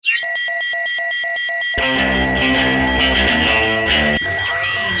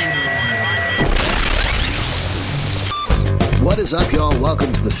What is up, y'all?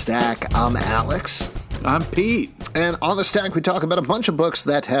 Welcome to The Stack. I'm Alex. I'm Pete. And on The Stack, we talk about a bunch of books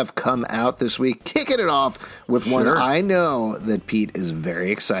that have come out this week. Kicking it off with one I know that Pete is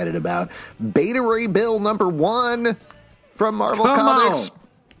very excited about. Beta Ray Bill #1 from Marvel Comics.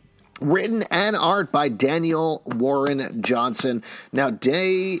 Written and art by Daniel Warren Johnson. Now,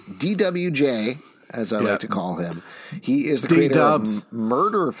 DWJ, as I like to call him, he is the creator of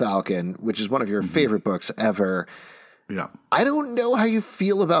Murder Falcon, which is one of your favorite books ever. Yeah. I don't know how you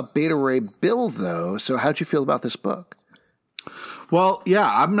feel about Beta Ray Bill, though. So how'd you feel about this book? Well, yeah,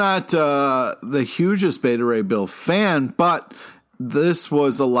 I'm not the hugest Beta Ray Bill fan, but this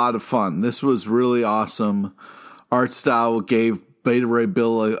was a lot of fun. This was really awesome. Art style gave Beta Ray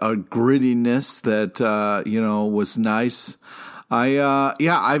Bill a grittiness that, was nice.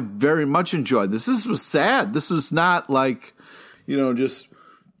 I very much enjoyed this. This was sad. This was not like, just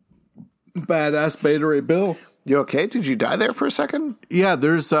badass Beta Ray Bill. You okay? Did you die there for a second? Yeah,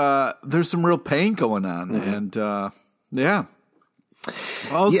 there's some real pain going on, and yeah.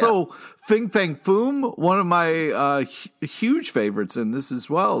 Also, Fing Fang Foom, one of my huge favorites in this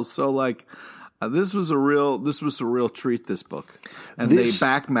as well. So, this was a real treat. This book, and the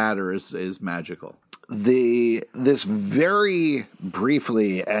back matter is magical. This very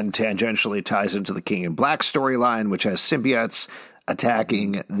briefly and tangentially ties into the King in Black storyline, which has symbiotes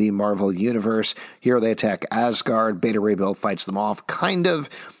attacking the Marvel Universe. Here they attack Asgard. Beta Ray Bill fights them off, kind of,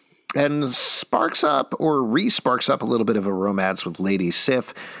 and sparks up or re-sparks up a little bit of a romance with Lady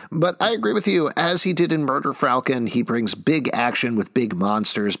Sif. But I agree with you. As he did in Murder Falcon, he brings big action with big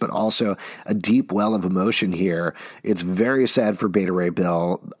monsters, but also a deep well of emotion here. It's very sad for Beta Ray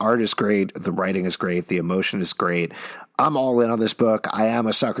Bill. Art is great. The writing is great. The emotion is great. I'm all in on this book. I am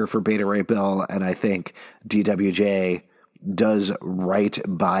a sucker for Beta Ray Bill, and I think DWJ does right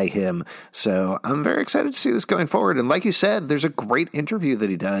by him. So I'm very excited to see this going forward. And like you said, there's a great interview that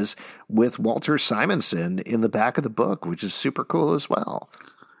he does with Walter Simonson in the back of the book, which is super cool as well.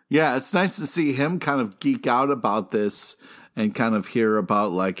 Yeah, it's nice to see him kind of geek out about this and kind of hear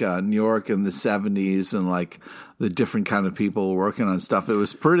about New York in the 70s and the different kind of people working on stuff. It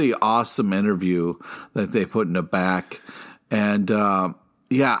was pretty awesome interview that they put in the back. And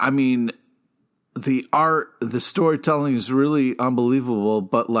the art, the storytelling is really unbelievable,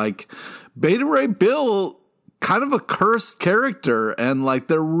 but Beta Ray Bill, kind of a cursed character, and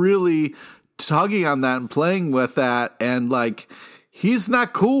they're really tugging on that and playing with that, and he's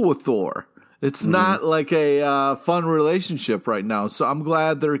not cool with Thor. It's not a fun relationship right now. So I'm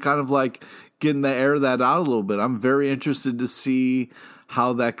glad they're kind of getting to air that out a little bit. I'm very interested to see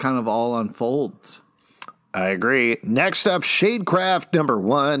how that kind of all unfolds. I agree. Next up, Shadecraft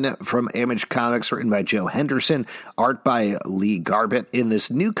 #1 from Image Comics, written by Joe Henderson, art by Lee Garbett. In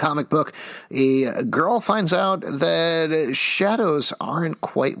this new comic book, a girl finds out that shadows aren't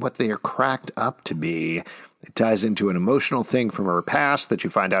quite what they are cracked up to be. It ties into an emotional thing from her past that you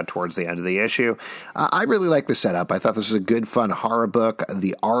find out towards the end of the issue. I really like the setup. I thought this was a good, fun horror book.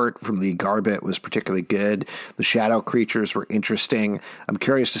 The art from Lee Garbett was particularly good. The shadow creatures were interesting. I'm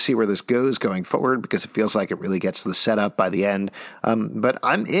curious to see where this goes going forward because it feels like it really gets to the setup by the end. But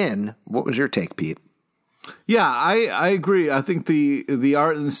I'm in. What was your take, Pete? Yeah, I agree. I think the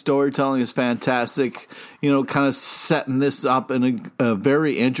art and the storytelling is fantastic. Kind of setting this up in a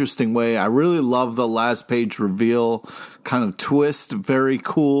very interesting way. I really love the last page reveal kind of twist. Very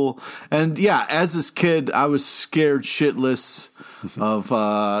cool. And yeah, as this kid, I was scared shitless of,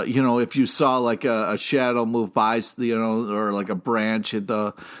 if you saw a shadow move by, or a branch hit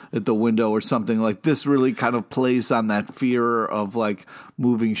the window or something. This really kind of plays on that fear of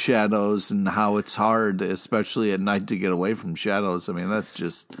moving shadows and how it's hard, especially at night, to get away from shadows. I mean,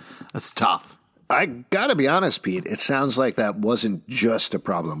 that's tough. I gotta be honest, Pete. It sounds like that wasn't just a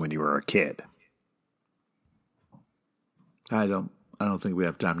problem when you were a kid. I don't think we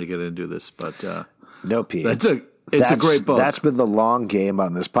have time to get into this, but no, Pete. It's a great book. That's been the long game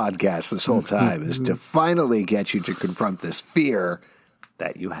on this podcast this whole time, is to finally get you to confront this fear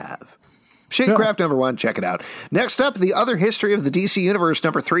that you have. Shadecraft #1, check it out. Next up, The Other History of the DC Universe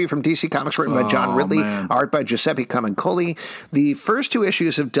 #3 from DC Comics, written by John Ridley, art by Giuseppe Camuncoli. The first two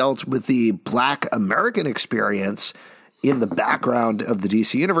issues have dealt with the Black American experience in the background of the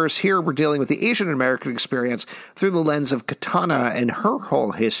DC Universe. Here we're dealing with the Asian American experience through the lens of Katana and her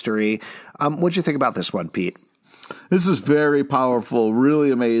whole history. What'd you think about this one, Pete? This is very powerful,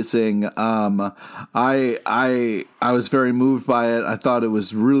 really amazing. I was very moved by it. I thought it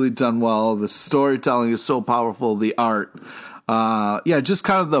was really done well. The storytelling is so powerful. The art. just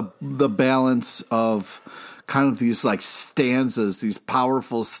kind of the balance of kind of these like stanzas, these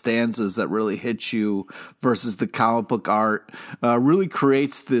powerful stanzas that really hit you versus the comic book art, really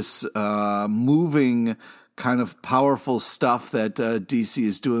creates this moving kind of powerful stuff that DC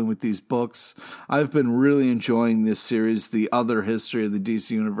is doing with these books. I've been really enjoying this series. The other history of the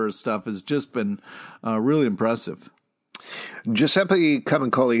DC Universe stuff has just been really impressive. Giuseppe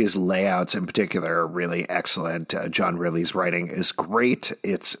Camuncoli's layouts in particular are really excellent. John Ridley's writing is great.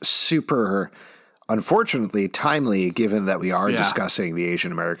 It's super, unfortunately, timely, given that we are discussing the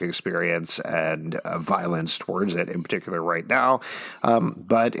Asian American experience and violence towards it in particular right now.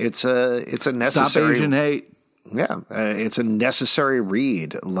 But it's a necessary... Stop Asian hate. Yeah, it's a necessary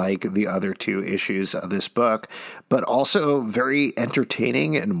read like the other two issues of this book, but also very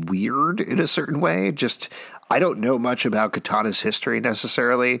entertaining and weird in a certain way. Just, I don't know much about Katana's history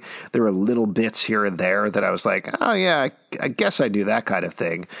necessarily. There were little bits here and there that I was like, oh yeah, I guess I knew that kind of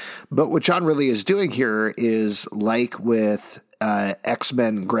thing. But what John really is doing here is like with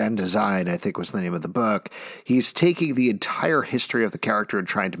X-Men Grand Design, I think was the name of the book. He's taking the entire history of the character and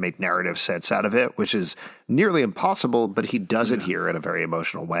trying to make narrative sense out of it, which is nearly impossible, but he does it here in a very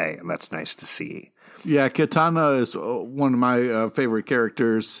emotional way, and that's nice to see. Yeah, Katana is one of my favorite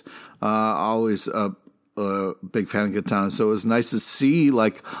characters. Always a big fan of Katana, so it was nice to see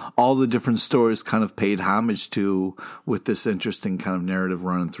like all the different stories kind of paid homage to with this interesting kind of narrative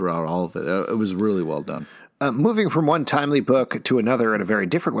running throughout all of it. It was really well done. Moving from one timely book to another in a very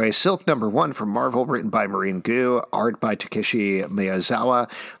different way, Silk #1 from Marvel, written by Maureen Gu, art by Takeshi Miyazawa.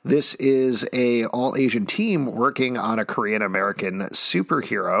 This is a all-Asian team working on a Korean-American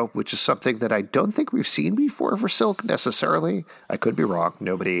superhero, which is something that I don't think we've seen before for Silk necessarily. I could be wrong.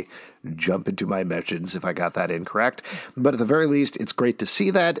 Nobody jump into my mentions if I got that incorrect. But at the very least, it's great to see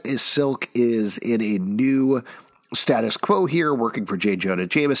that Silk is in a new status quo here, working for J. Jonah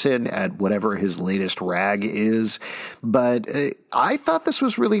Jameson at whatever his latest rag is. But I thought this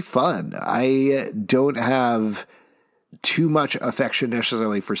was really fun. I don't have too much affection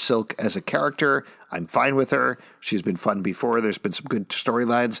necessarily for Silk as a character. I'm fine with her. She's been fun before. There's been some good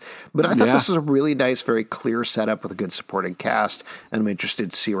storylines. But I thought this was a really nice, very clear setup with a good supporting cast, and I'm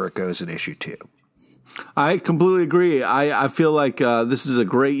interested to see where it goes in issue 2. I completely agree. I feel like this is a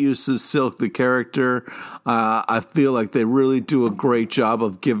great use of Silk, the character. I feel like they really do a great job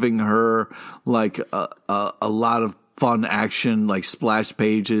of giving her like a lot of fun action, like splash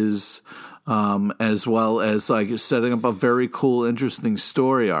pages, as well as like setting up a very cool, interesting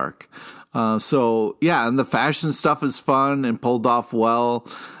story arc. So yeah, and the fashion stuff is fun and pulled off well.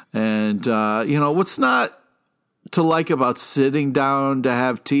 And what's not to like about sitting down to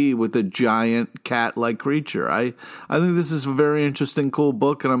have tea with a giant cat-like creature? I think this is a very interesting, cool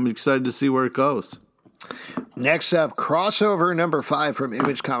book, and I'm excited to see where it goes. Next up, crossover #5 from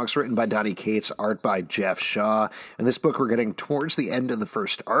Image Comics, written by Donny Cates, art by Jeff Shaw. In this book, we're getting towards the end of the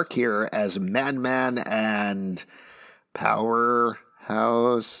first arc here as Madman and Powerhouse,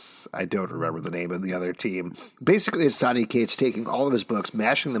 I don't remember the name of the other team. Basically, it's Donny Cates taking all of his books,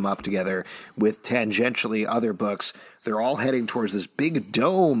 mashing them up together with tangentially other books. They're all heading towards this big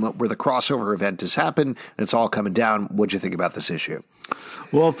dome where the crossover event has happened, and it's all coming down. What'd you think about this issue?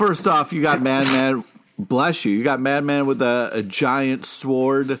 Well, first off, you got Madman. Bless you. You got Madman with a giant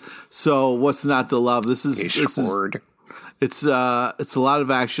sword. So what's not to love? This is sword. It's a lot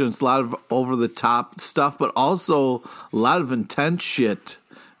of action. It's a lot of over the top stuff, but also a lot of intense shit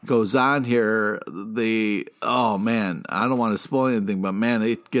goes on here. Oh man, I don't want to spoil anything, but man,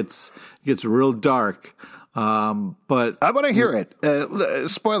 it gets real dark. But I want to hear it.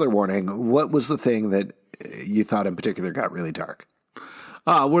 Spoiler warning. What was the thing that you thought in particular got really dark?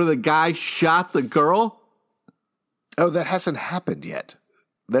 Where the guy shot the girl? Oh, that hasn't happened yet.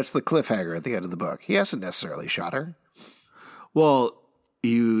 That's the cliffhanger at the end of the book. He hasn't necessarily shot her. Well,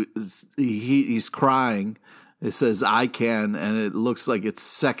 he's crying. It says, "I can," and it looks like it's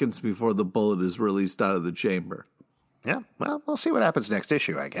seconds before the bullet is released out of the chamber. Yeah, well, we'll see what happens next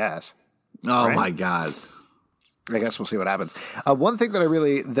issue, I guess. Oh, right? My God. I guess we'll see what happens. One thing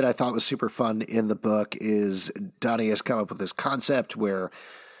that I thought was super fun in the book is Donnie has come up with this concept where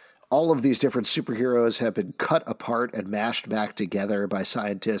all of these different superheroes have been cut apart and mashed back together by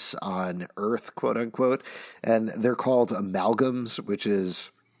scientists on Earth, quote unquote, and they're called amalgams, which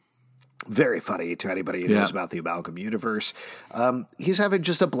is very funny to anybody who knows about the amalgam universe. He's having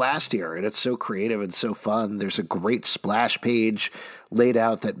just a blast here, and it's so creative and so fun. There's a great splash page laid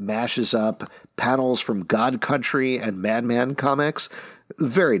out that mashes up panels from God Country and Madman comics.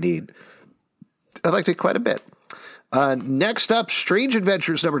 Very neat. I liked it quite a bit. Next up, Strange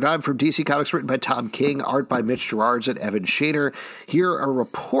Adventures #9 from DC Comics, written by Tom King, art by Mitch Gerads and Evan Shader. Here, a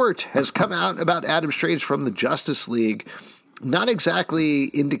report has come out about Adam Strange from the Justice League, not exactly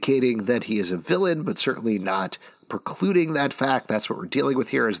indicating that he is a villain, but certainly not precluding that fact. That's what we're dealing with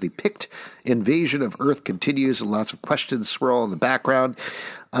here as the Pict invasion of Earth continues and lots of questions swirl in the background.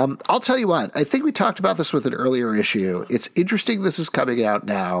 I'll tell you what, I think we talked about this with an earlier issue. It's interesting this is coming out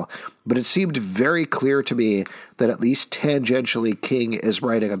now, but it seemed very clear to me that at least tangentially King is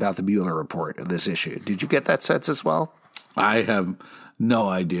writing about the Mueller report in this issue. Did you get that sense as well? I have no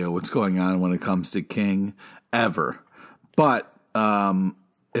idea what's going on when it comes to King ever. But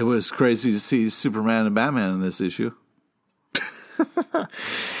it was crazy to see Superman and Batman in this issue.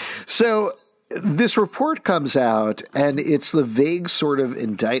 So this report comes out, and it's the vague sort of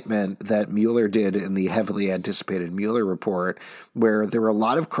indictment that Mueller did in the heavily anticipated Mueller report, where there were a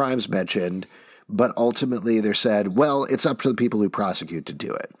lot of crimes mentioned, but ultimately they're said, well, it's up to the people who prosecute to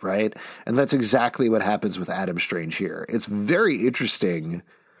do it, right? And that's exactly what happens with Adam Strange here. It's very interesting,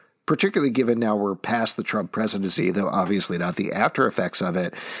 particularly given now we're past the Trump presidency, though obviously not the after effects of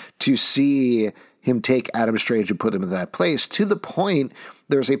it, to see him take Adam Strange and put him in that place, to the point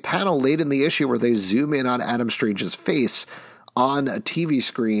there's a panel late in the issue where they zoom in on Adam Strange's face on a TV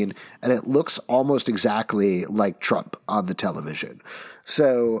screen, and it looks almost exactly like Trump on the television.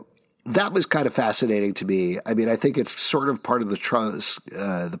 So that was kind of fascinating to me. I mean, I think it's sort of part of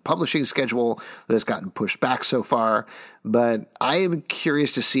the publishing schedule that has gotten pushed back so far, but I am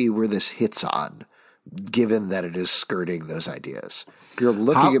curious to see where this hits on, given that it is skirting those ideas. You're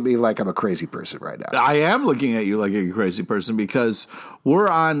looking at me like I'm a crazy person right now. I am looking at you like a crazy person because we're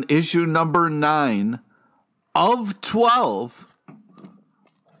on issue number 9 of 12,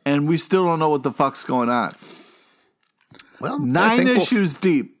 and we still don't know what the fuck's going on. Well, 9 issues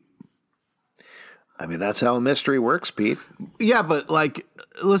deep. I mean, that's how a mystery works, Pete. Yeah, but like,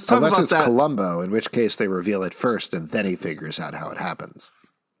 let's talk about that. Unless it's Columbo, in which case they reveal it first, and then he figures out how it happens.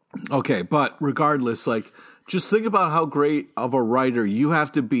 Okay, but regardless, like, just think about how great of a writer you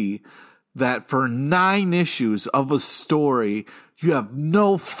have to be that for 9 issues of a story, you have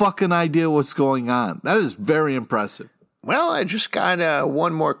no fucking idea what's going on. That is very impressive. Well, I just got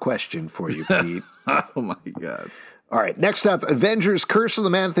one more question for you, Pete. Oh, my God. All right, next up, Avengers Curse of the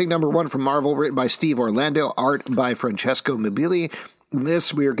Man-Thing #1 from Marvel, written by Steve Orlando, art by Francesco Mobili. In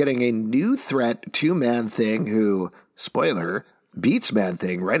this, we are getting a new threat to Man-Thing who, spoiler, beats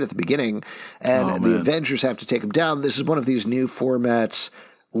Man-Thing right at the beginning, and the Avengers have to take him down. This is one of these new formats,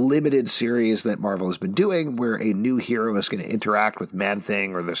 limited series that Marvel has been doing, where a new hero is going to interact with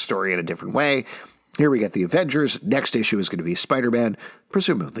Man-Thing or the story in a different way. Here we get the Avengers. Next issue is going to be Spider-Man,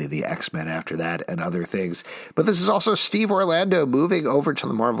 presumably the X-Men after that, and other things. But this is also Steve Orlando moving over to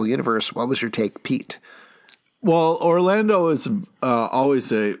the Marvel Universe. What was your take, Pete? Well, Orlando is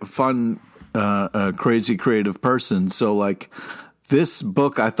always a fun, crazy creative person. So, like, this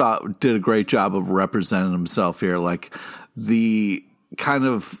book I thought did a great job of representing himself here. Like, the kind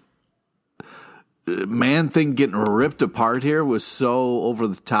of Man-Thing getting ripped apart here was so over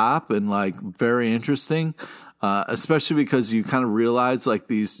the top and like very interesting, especially because you kind of realize like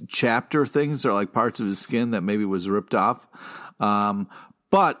these chapter things are like parts of his skin that maybe was ripped off.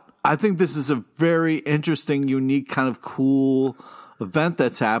 But I think this is a very interesting, unique, kind of cool event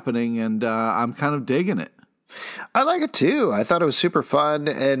that's happening, and I'm kind of digging it. I like it too. I thought it was super fun,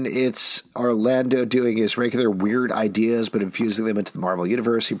 and it's Orlando doing his regular weird ideas, but infusing them into the Marvel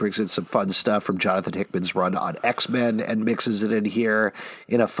Universe. He brings in some fun stuff from Jonathan Hickman's run on X-Men and mixes it in here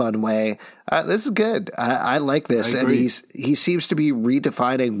in a fun way. This is good. I like this, and he seems to be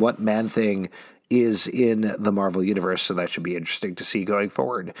redefining what Man-Thing is in the Marvel Universe, so that should be interesting to see going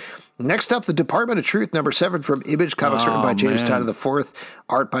forward. Next up, the Department of Truth #7 from Image Comics, written by James Tynion IV,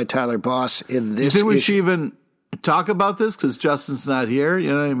 art by Tyler Boss. In this, you think we should even talk about this because Justin's not here?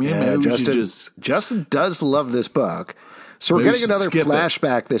 You know what I mean? Yeah, Maybe Justin does love this book. So we're getting another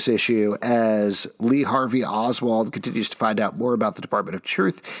flashback this issue as Lee Harvey Oswald continues to find out more about the Department of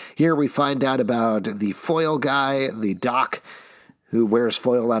Truth. Here we find out about the foil guy, the doc, who wears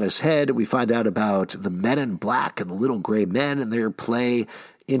foil on his head. We find out about the Men in Black and the Little Gray Men and their play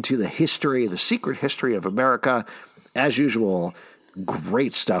into the history, the secret history of America. As usual,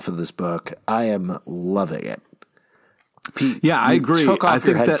 great stuff in this book. I am loving it. Pete, yeah, I agree. Took off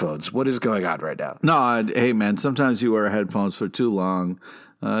your headphones. What is going on right now? No, hey man, sometimes you wear headphones for too long.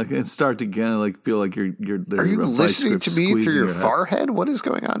 It can start to get feel like you're. Are you listening to me through your forehead? What is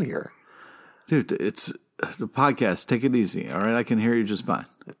going on here, dude? It's the podcast. Take it easy, all right? I can hear you just fine.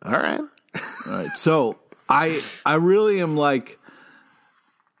 All right. So I really am like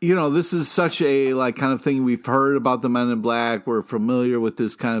this is such a like kind of thing we've heard about the Men in Black. We're familiar with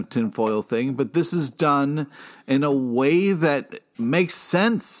this kind of tinfoil thing, but this is done in a way that makes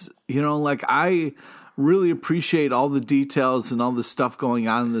sense. Like I really appreciate all the details and all the stuff going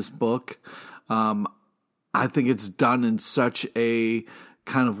on in this book. I think it's done in such a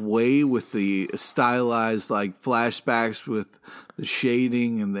kind of way with the stylized like flashbacks with the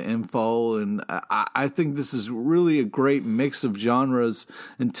shading and the info, and I think this is really a great mix of genres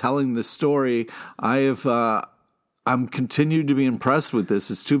in telling the story. I'm continued to be impressed with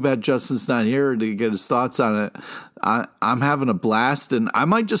this. It's too bad Justin's not here to get his thoughts on it. I'm having a blast, and I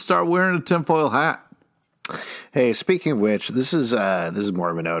might just start wearing a tinfoil hat. Hey, speaking of which, this is more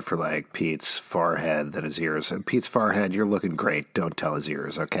of a note for like Pete's forehead than his ears. And Pete's forehead, you're looking great. Don't tell his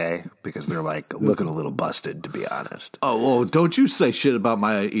ears, okay? Because they're like looking a little busted, to be honest. Oh, well, don't you say shit about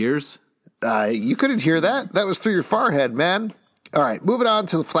my ears. You couldn't hear that. That was through your forehead, man. All right, moving on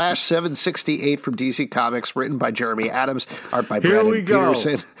to the Flash 768 from DC Comics, written by Jeremy Adams, art by Brandon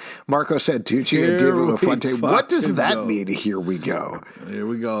Peterson, Marco Santucci, and David LaFuente. What does that mean, here we go? Here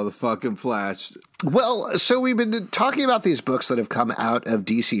we go, the fucking Flash. Well, so we've been talking about these books that have come out of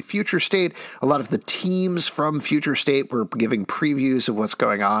DC Future State. A lot of the teams from Future State were giving previews of what's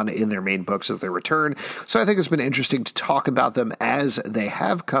going on in their main books as they return. So I think it's been interesting to talk about them as they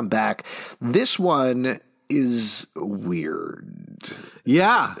have come back. This one is weird.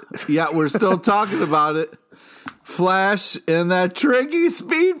 Yeah, we're still talking about it. Flash and that tricky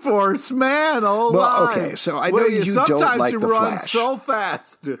Speed Force, man. Okay, so I know you don't like the Flash. Sometimes you run so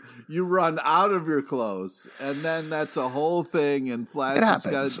fast, you run out of your clothes, and then that's a whole thing, and Flash has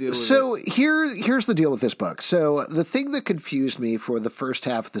got to deal with it. So here's the deal with this book. So the thing that confused me for the first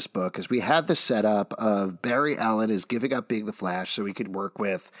half of this book is we had the setup of Barry Allen is giving up being the Flash so he could work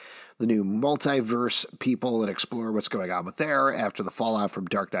with the new multiverse people and explore what's going on with there after the fallout from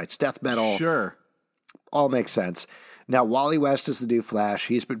Dark Knight's death metal. Sure. All makes sense. Now, Wally West is the new Flash.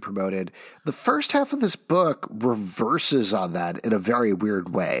 He's been promoted. The first half of this book reverses on that in a very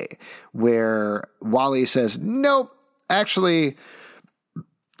weird way, where Wally says, nope, actually,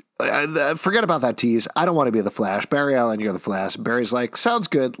 forget about that tease. I don't want to be the Flash. Barry Allen, you're the Flash. Barry's like, sounds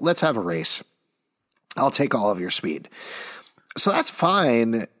good. Let's have a race. I'll take all of your speed. So that's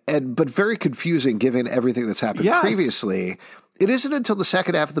fine, but very confusing given everything that's happened previously. It isn't until the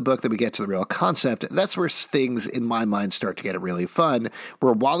second half of the book that we get to the real concept. That's where things, in my mind, start to get really fun,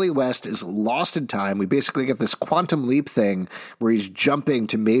 where Wally West is lost in time. We basically get this quantum leap thing where he's jumping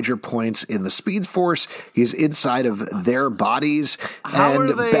to major points in the Speed Force. He's inside of their bodies.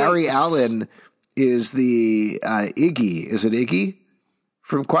 Barry Allen is the Iggy. Is it Iggy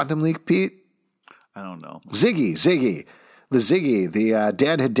from Quantum Leap, Pete? I don't know. Ziggy. The Ziggy, the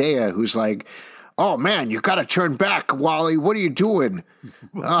Dan Hedaya, who's like, oh, man, you got to turn back, Wally. What are you doing?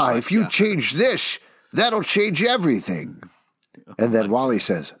 If you change this, that'll change everything. And then Wally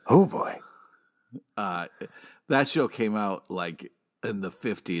says, oh, boy. That show came out like in the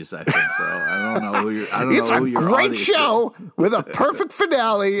 50s, I think, bro. I don't know who you're. It's a great show with a perfect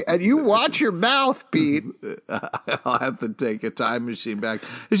finale, and you watch your mouth, Pete. I'll have to take a time machine back.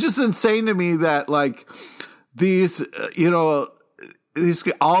 It's just insane to me that, like, these,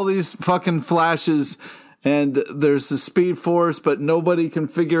 all these fucking Flashes, and there's the Speed Force, but nobody can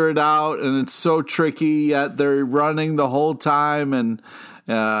figure it out, and it's so tricky, yet they're running the whole time, and,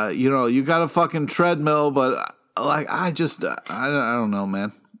 you got a fucking treadmill, but, like, I don't know,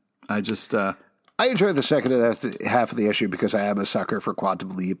 man. I enjoyed the second half of the issue because I am a sucker for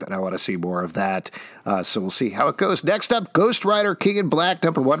Quantum Leap, and I want to see more of that. So we'll see how it goes. Next up, Ghost Rider King in Black,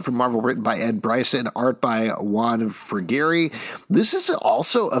 #1 from Marvel, written by Ed Bryson, art by Juan Frigeri. This is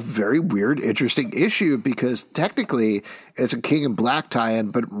also a very weird, interesting issue because technically it's a King in Black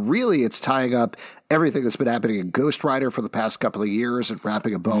tie-in, but really it's tying up everything that's been happening in Ghost Rider for the past couple of years and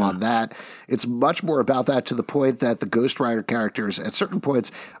wrapping a bow on that. It's much more about that, to the point that the Ghost Rider characters at certain points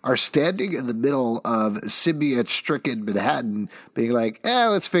are standing in the middle of symbiote-stricken Manhattan being like,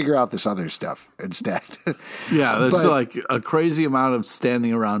 let's figure out this other stuff instead. Yeah, there's like a crazy amount of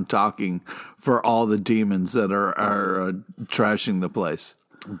standing around talking for all the demons that are trashing the place.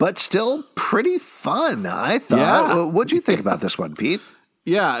 But still pretty fun, I thought. Yeah. What'd you think about this one, Pete?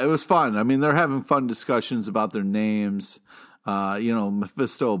 Yeah, it was fun. I mean, they're having fun discussions about their names.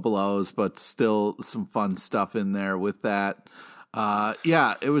 Mephisto blows, but still some fun stuff in there with that.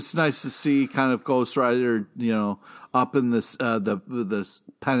 Yeah, it was nice to see kind of Ghost Rider, up in this the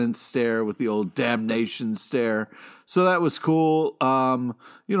penance stare with the old damnation stare. So that was cool. Fun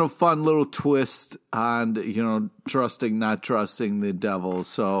little twist on, trusting, not trusting the devil.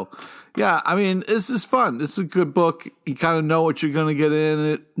 So, yeah, I mean, this is fun. It's a good book. You kind of know what you're going to get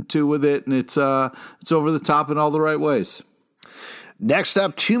into with it, and it's over the top in all the right ways. Next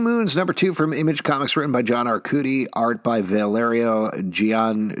up, Two Moons, #2 from Image Comics, written by John Arcudi, art by Valerio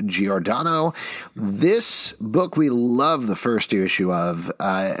Giordano. This book we love the first issue of.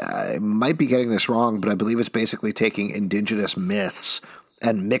 I might be getting this wrong, but I believe it's basically taking indigenous myths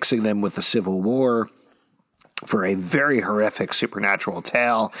and mixing them with the Civil War for a very horrific supernatural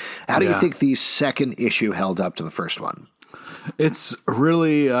tale. How do you think the second issue held up to the first one? It's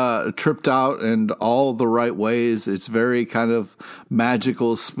really tripped out in all the right ways. It's very kind of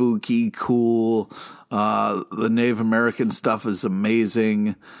magical, spooky, cool. The Native American stuff is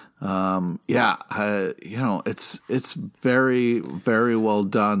amazing. It's very, very well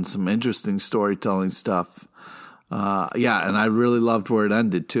done. Some interesting storytelling stuff. And I really loved where it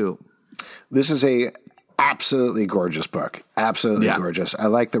ended too. This is a absolutely gorgeous book. Absolutely gorgeous. I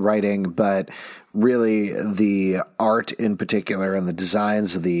like the writing, but really the art in particular and the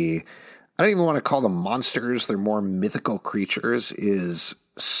designs of I don't even want to call them monsters. They're more mythical creatures, is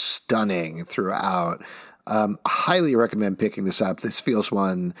stunning throughout. Highly recommend picking this up. This is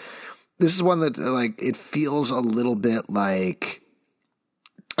one that it feels a little bit like,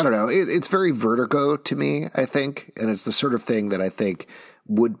 I don't know. It's very Vertigo to me, I think. And it's the sort of thing that I think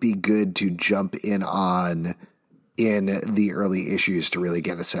would be good to jump in on in the early issues to really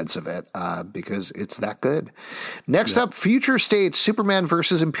get a sense of it, because it's that good. Next up, Future State, Superman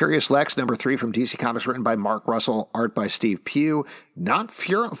versus Imperious Lex, #3 from DC Comics, written by Mark Russell, art by Steve Pugh, not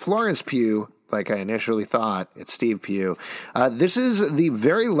Florence Pugh, like I initially thought. It's Steve Pugh. This is the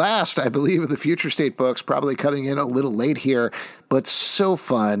very last, I believe, of the Future State books, probably coming in a little late here, but so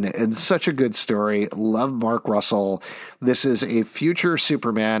fun and such a good story. Love Mark Russell. This is a future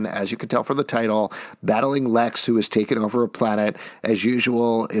Superman, as you can tell from the title, battling Lex, who has taken over a planet. As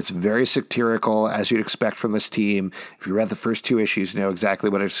usual, it's very satirical, as you'd expect from this team. If you read the first 2 issues, you know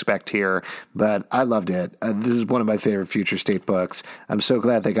exactly what to expect here, but I loved it. This is one of my favorite Future State books. I'm so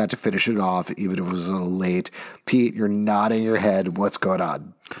glad they got to finish it off, even if it was a little late. Pete, you're nodding your head. What's going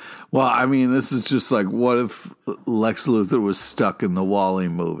on? Well, I mean, this is just like, what if Lex Luthor was stuck in the Wall-E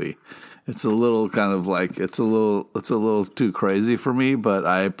movie? It's a little kind of like, it's a little too crazy for me, but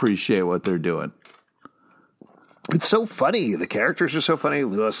I appreciate what they're doing. It's so funny. The characters are so funny.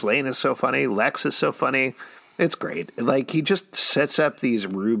 Lois Lane is so funny. Lex is so funny. It's great. Like, he just sets up these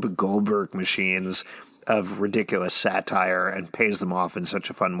Rube Goldberg machines of ridiculous satire and pays them off in such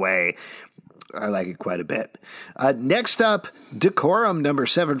a fun way. I like it quite a bit. Next up, Decorum,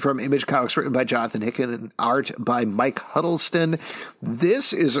 #7 from Image Comics, written by Jonathan Hickman and art by Mike Huddleston.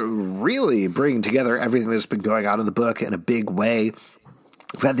 This is really bringing together everything that's been going on in the book in a big way.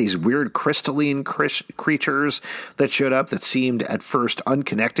 We've had these weird crystalline creatures that showed up that seemed at first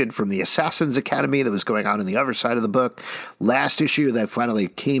unconnected from the Assassin's Academy that was going on in the other side of the book. Last issue that finally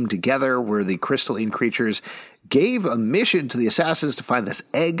came together were the crystalline creatures gave a mission to the assassins to find this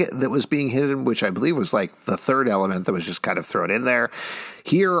egg that was being hidden, which I believe was like the third element that was just kind of thrown in there.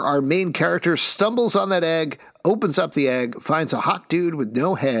 Here, our main character stumbles on that egg, opens up the egg, finds a hot dude with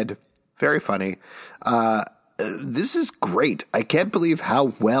no head. Very funny. This is great. I can't believe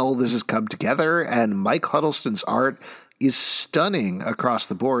how well this has come together, and Mike Huddleston's art is stunning across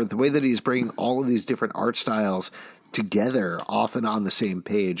the board. The way that he's bringing all of these different art styles together, often on the same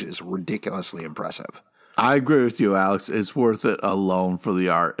page, is ridiculously impressive. I agree with you, Alex. It's worth it alone for the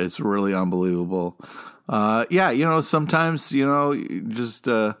art. It's really unbelievable. Sometimes, just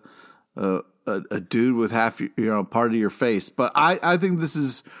a dude with half, part of your face. But I think this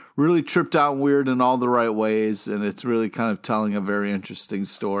is really tripped out and weird in all the right ways, and it's really kind of telling a very interesting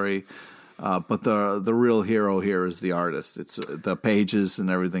story. But the real hero here is the artist. It's the pages and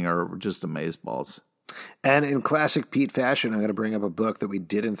everything are just amazeballs. And in classic Pete fashion, I'm going to bring up a book that we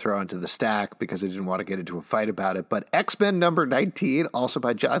didn't throw into the stack because I didn't want to get into a fight about it. But X-Men #19, also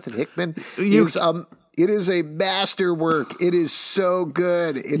by Jonathan Hickman, it is a masterwork. It is so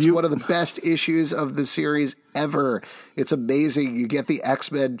good. It's one of the best issues of the series ever. It's amazing. You get the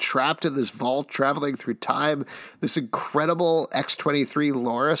X-Men trapped in this vault, traveling through time. This incredible X-23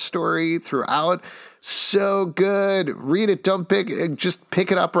 Laura story throughout. So good. Read it. Just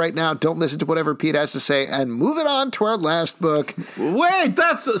pick it up right now. Don't listen to whatever Pete has to say. And move it on to our last book. Wait,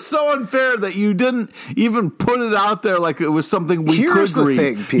 that's so unfair that you didn't even put it out there like it was something we Here's could read.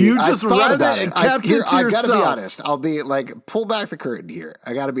 Here's the thing, Pete. You just read it and kept it to yourself. I gotta be honest. I'll be like, pull back the curtain here.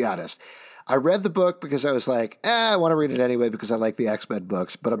 I gotta be honest. I read the book because I was like, I want to read it anyway because I like the X-Men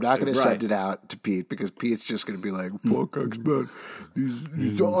books, but I'm not going to send it out to Pete because Pete's just going to be like, fuck X-Men.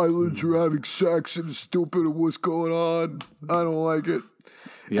 These islands are having sex and it's stupid and what's going on. I don't like it.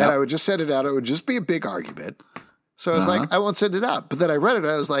 Yep. And I would just send it out. It would just be a big argument. So I was like, I won't send it out. But then I read it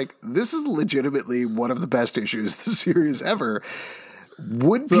and I was like, this is legitimately one of the best issues of the series ever.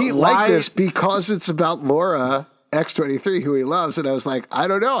 Would Pete like this because it's about Laura X-23, who he loves, and I was like, I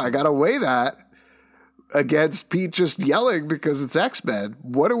don't know. I got to weigh that against Pete just yelling because it's X-Men.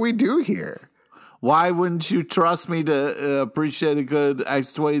 What do we do here? Why wouldn't you trust me to appreciate a good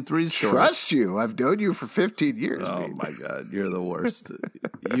X-23 story? Trust you? I've known you for 15 years. Oh, Pete. my God. You're the worst.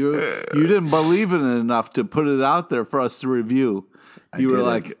 You didn't believe in it enough to put it out there for us to review. You were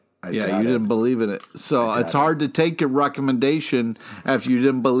like... you didn't believe in it. So it's hard to take your recommendation after you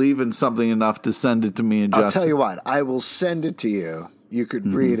didn't believe in something enough to send it to me and Justin. I'll tell you what, I will send it to you. You could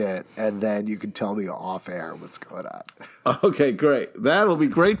read it, and then you can tell me off air what's going on. Okay, great. That'll be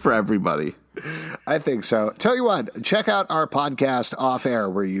great for everybody. I think so. Tell you what, check out our podcast off air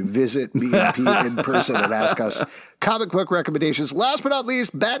where you visit me and Pete in person and ask us comic book recommendations. Last but not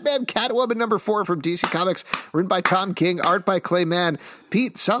least, Batman Catwoman #4 from DC Comics, written by Tom King, art by Clay Mann.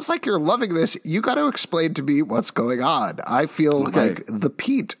 Pete, sounds like you're loving this. You got to explain to me what's going on. I feel like the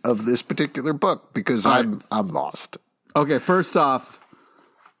Pete of this particular book because I'm lost. Okay, first off,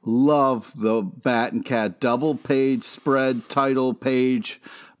 love the Bat and Cat double page spread, title page,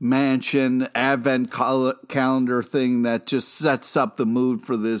 mansion, advent calendar thing that just sets up the mood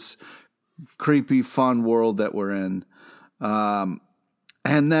for this creepy, fun world that we're in. And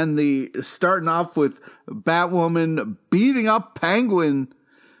then starting off with Batwoman beating up Penguin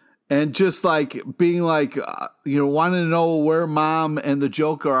and just like being like, wanting to know where Mom and the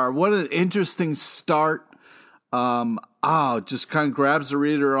Joker are. What an interesting start. Just kind of grabs the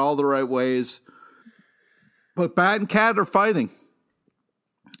reader all the right ways. But Bat and Cat are fighting.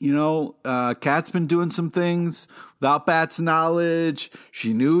 Cat's been doing some things without Bat's knowledge.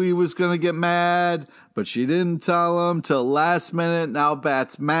 She knew he was going to get mad, but she didn't tell him till last minute. Now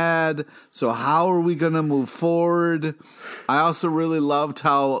Bat's mad. So how are we going to move forward? I also really loved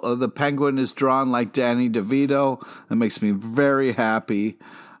how the Penguin is drawn like Danny DeVito. That makes me very happy.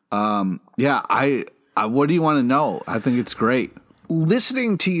 What do you want to know? I think it's great.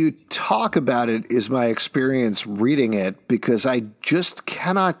 Listening to you talk about it is my experience reading it because I just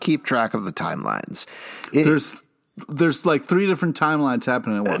cannot keep track of the timelines. There's like 3 different timelines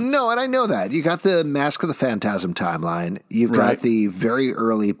happening at once. No, and I know that. You got the Mask of the Phantasm timeline. You've got the very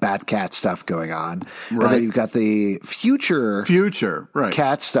early Bat-Cat stuff going on. Right. And then you've got the future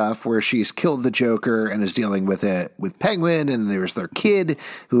Cat stuff where she's killed the Joker and is dealing with it with Penguin, and there's their kid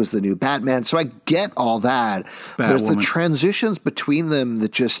who is the new Batman. So I get all that. There's the transitions between them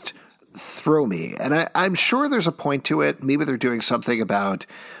that just throw me. And I'm sure there's a point to it. Maybe they're doing something about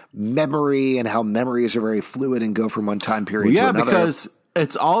memory and how memories are very fluid and go from one time period to another. Yeah, because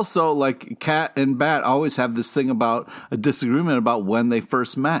it's also like Cat and Bat always have this thing about a disagreement about when they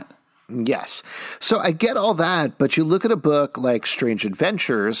first met. Yes. So I get all that, but you look at a book like Strange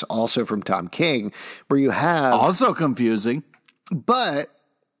Adventures, also from Tom King, where you have... Also confusing. But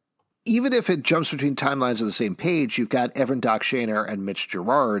even if it jumps between timelines on the same page, you've got Evan Doc Shaner and Mitch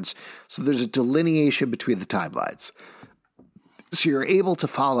Gerards, so there's a delineation between the timelines. So you're able to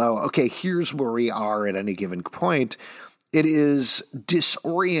follow, okay, here's where we are at any given point. It is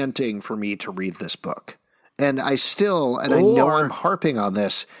disorienting for me to read this book. And I know I'm harping on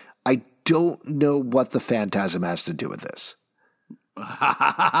this, I don't know what the Phantasm has to do with this.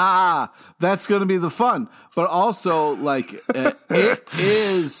 That's going to be the fun. But also, it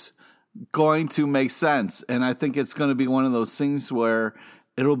is going to make sense. And I think it's going to be one of those things where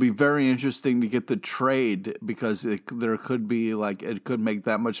it'll be very interesting to get the trade because there could be it could make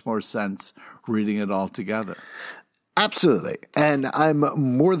that much more sense reading it all together. Absolutely. And I'm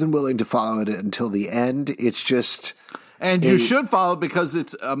more than willing to follow it until the end. It's just... And you should follow it because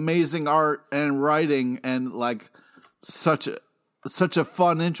it's amazing art and writing and such a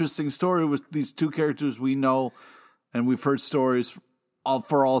fun, interesting story with these 2 characters we know and we've heard stories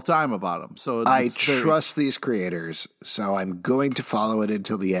for all time about them. So I trust these creators, so I'm going to follow it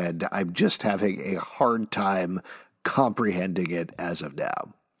until the end. I'm just having a hard time comprehending it as of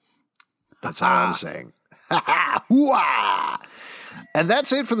now. That's all I'm saying. And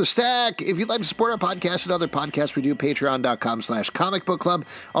that's it for the stack. If you'd like to support our podcast and other podcasts we do, patreon.com/comic book club.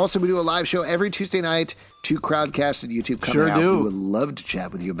 Also, we do a live show every Tuesday night, 2 Crowdcast and YouTube coming out. do. We would love to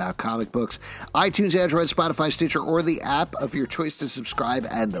chat with you about comic books. iTunes, Android, Spotify, Stitcher, or the app of your choice to subscribe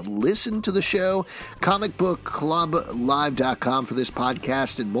and listen to the show. comicbookclublive.com for this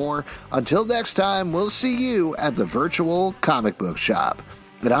podcast and more. Until next time, we'll see you at the virtual comic book shop.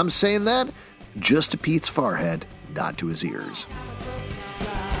 And I'm saying that just to Pete's forehead, not to his ears.